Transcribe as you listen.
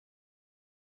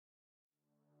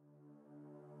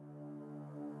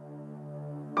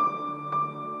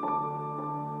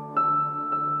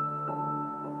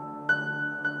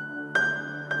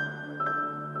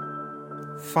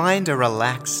Find a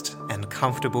relaxed and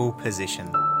comfortable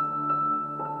position.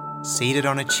 Seated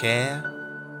on a chair,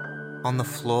 on the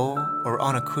floor, or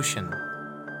on a cushion.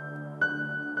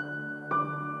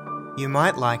 You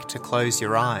might like to close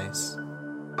your eyes.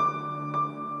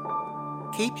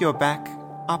 Keep your back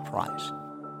upright,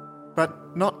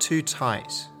 but not too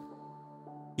tight.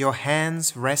 Your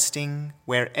hands resting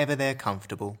wherever they're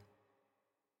comfortable.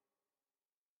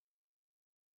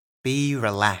 Be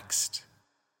relaxed,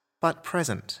 but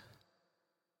present.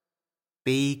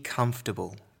 Be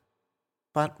comfortable,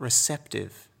 but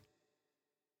receptive.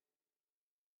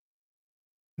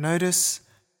 Notice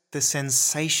the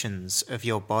sensations of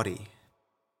your body,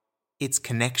 its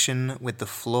connection with the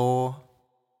floor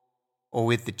or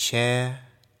with the chair.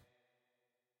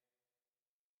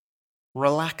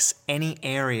 Relax any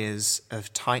areas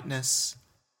of tightness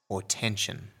or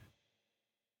tension.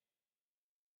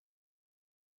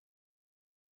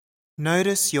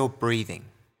 Notice your breathing,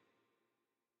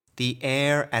 the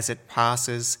air as it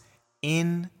passes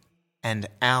in and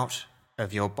out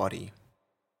of your body.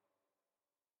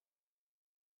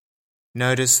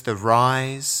 Notice the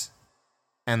rise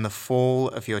and the fall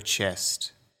of your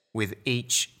chest with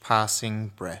each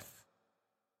passing breath.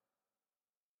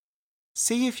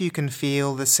 See if you can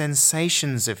feel the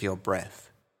sensations of your breath,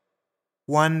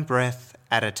 one breath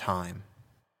at a time.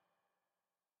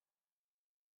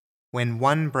 When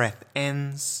one breath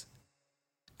ends,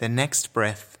 the next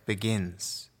breath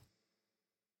begins.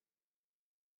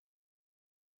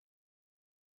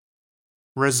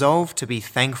 Resolve to be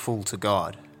thankful to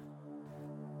God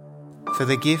for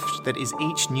the gift that is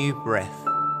each new breath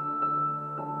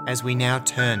as we now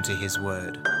turn to His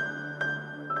Word.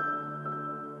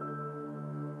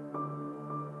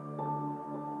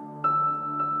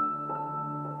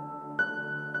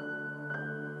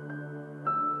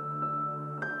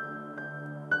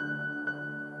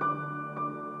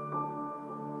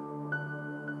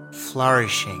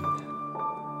 Flourishing.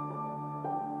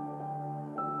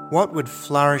 What would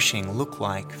flourishing look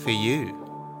like for you?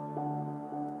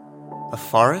 A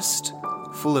forest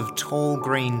full of tall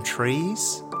green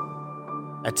trees?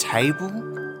 A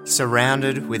table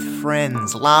surrounded with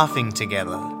friends laughing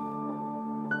together?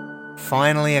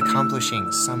 Finally accomplishing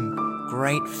some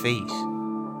great feat?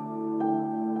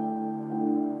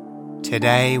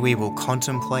 Today we will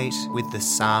contemplate with the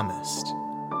psalmist.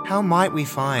 How might we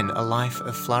find a life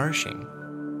of flourishing?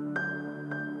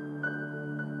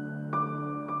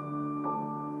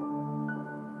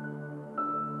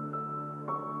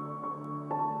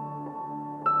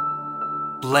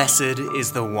 Blessed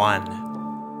is the one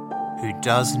who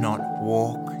does not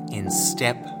walk in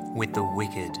step with the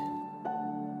wicked,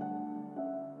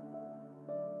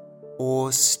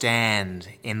 or stand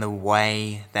in the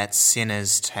way that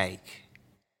sinners take,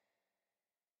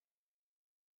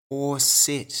 or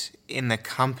sit in the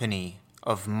company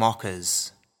of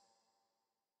mockers,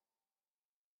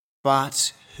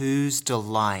 but whose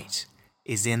delight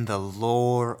is in the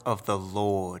law of the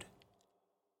Lord,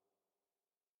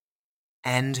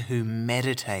 and who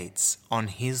meditates on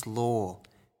His law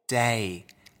day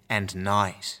and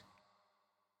night.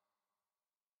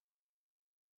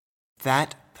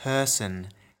 That person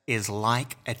is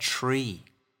like a tree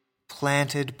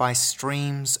planted by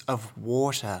streams of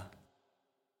water,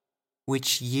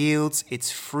 which yields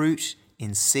its fruit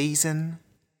in season,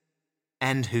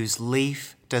 and whose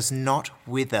leaf does not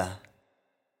wither.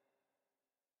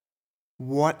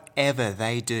 Whatever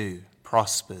they do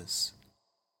prospers.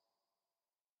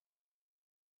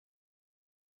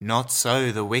 Not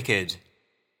so the wicked.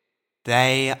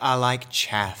 They are like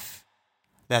chaff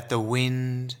that the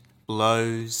wind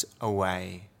blows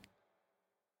away.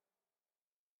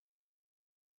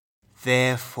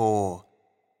 Therefore,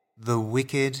 the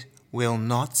wicked will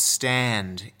not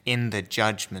stand in the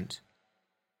judgment,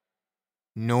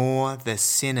 nor the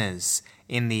sinners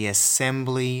in the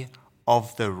assembly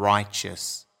of the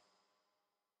righteous.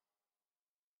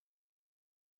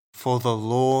 For the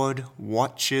Lord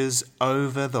watches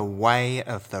over the way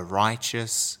of the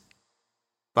righteous,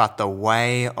 but the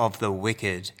way of the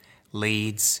wicked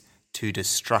leads to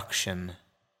destruction.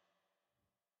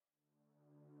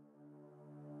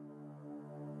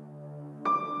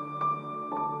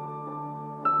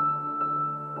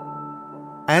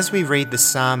 As we read the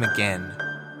psalm again,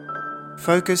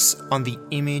 focus on the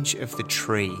image of the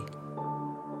tree,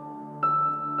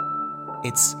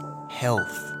 its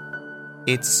health,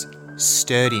 its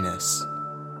sturdiness,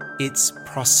 its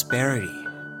prosperity.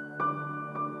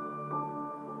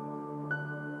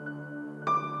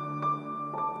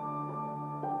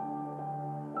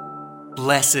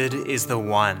 Blessed is the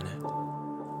one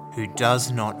who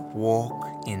does not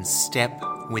walk in step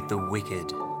with the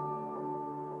wicked,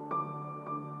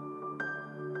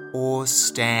 or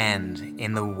stand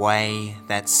in the way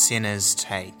that sinners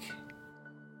take,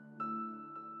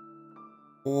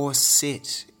 or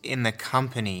sit in the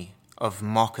company of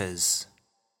mockers,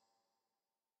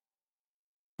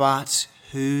 but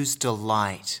whose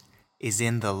delight is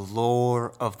in the law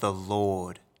of the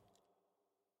Lord,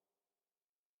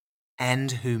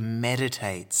 and who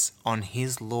meditates on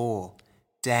his law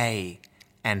day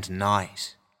and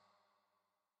night.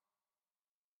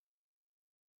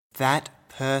 That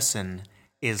person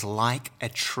is like a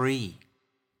tree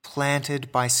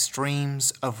planted by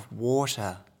streams of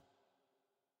water,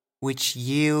 which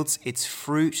yields its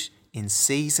fruit in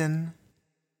season,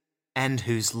 and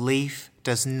whose leaf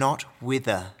does not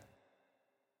wither.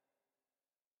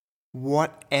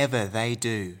 Whatever they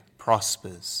do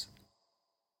prospers.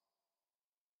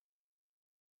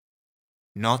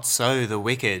 Not so the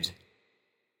wicked.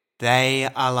 They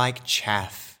are like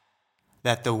chaff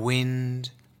that the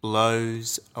wind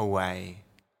blows away.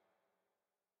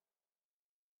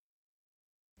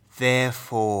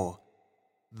 Therefore,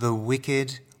 the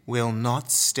wicked will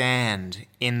not stand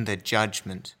in the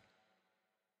judgment,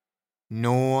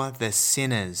 nor the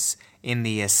sinners in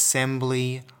the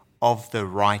assembly of the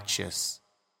righteous.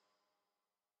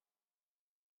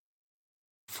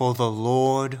 For the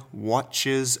Lord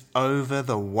watches over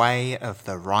the way of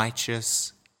the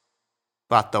righteous,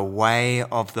 but the way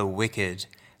of the wicked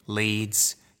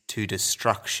leads to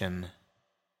destruction.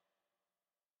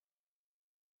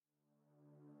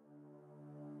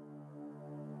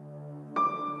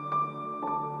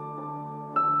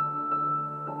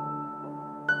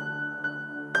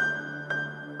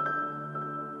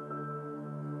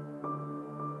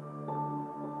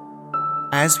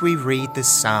 As we read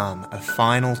this psalm a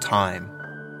final time,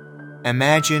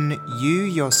 imagine you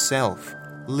yourself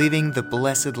living the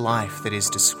blessed life that is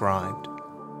described.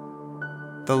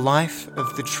 The life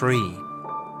of the tree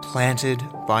planted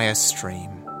by a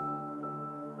stream.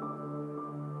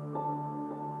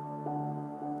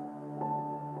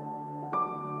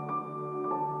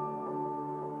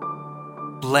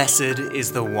 Blessed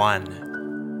is the one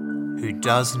who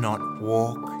does not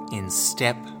walk in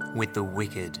step with the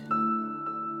wicked,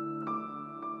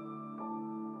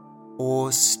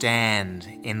 or stand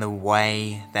in the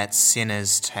way that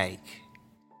sinners take,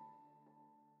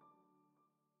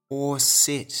 or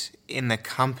sit in the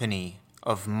company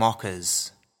of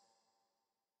mockers,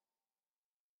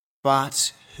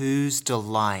 but whose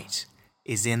delight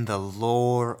is in the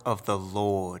law of the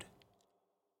Lord,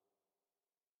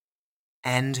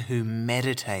 and who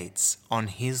meditates on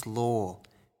his law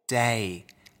day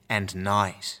and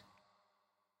night.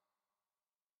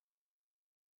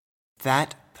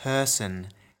 That person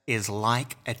is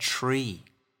like a tree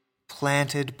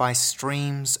planted by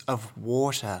streams of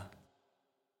water,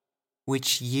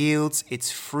 which yields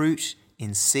its fruit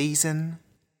in season,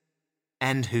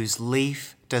 and whose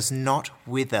leaf does not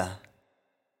wither.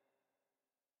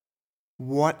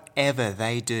 Whatever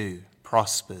they do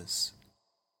prospers.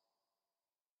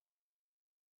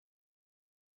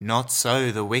 Not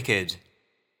so the wicked.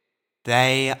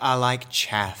 They are like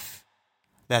chaff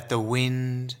that the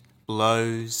wind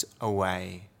blows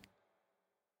away.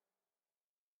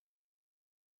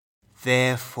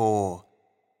 Therefore,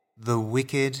 the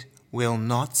wicked will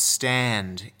not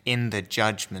stand in the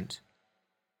judgment,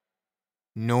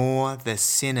 nor the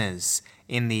sinners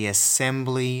in the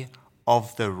assembly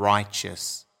of the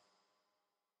righteous.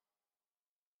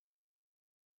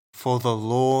 For the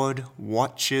Lord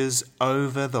watches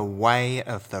over the way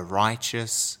of the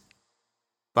righteous,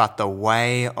 but the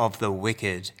way of the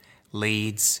wicked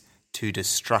leads to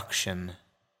destruction.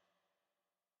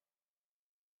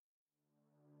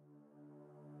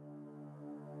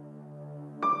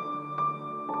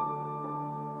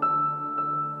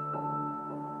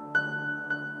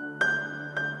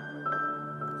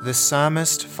 The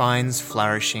psalmist finds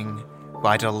flourishing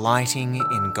by delighting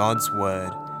in God's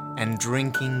word and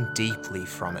drinking deeply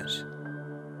from it.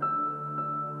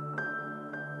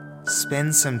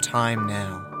 Spend some time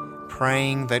now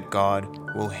praying that God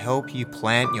will help you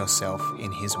plant yourself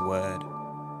in his word,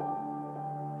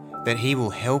 that he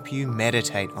will help you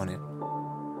meditate on it,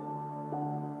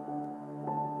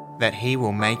 that he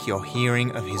will make your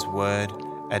hearing of his word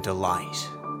a delight.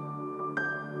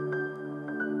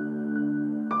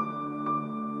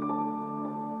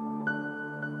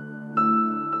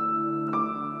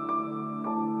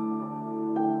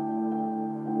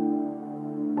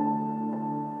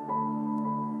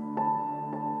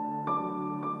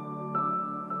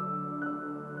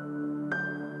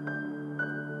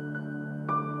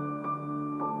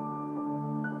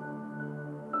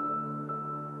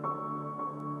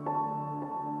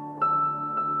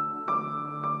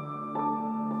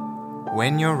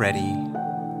 When you're ready,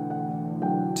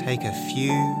 take a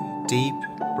few deep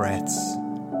breaths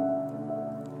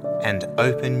and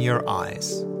open your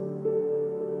eyes.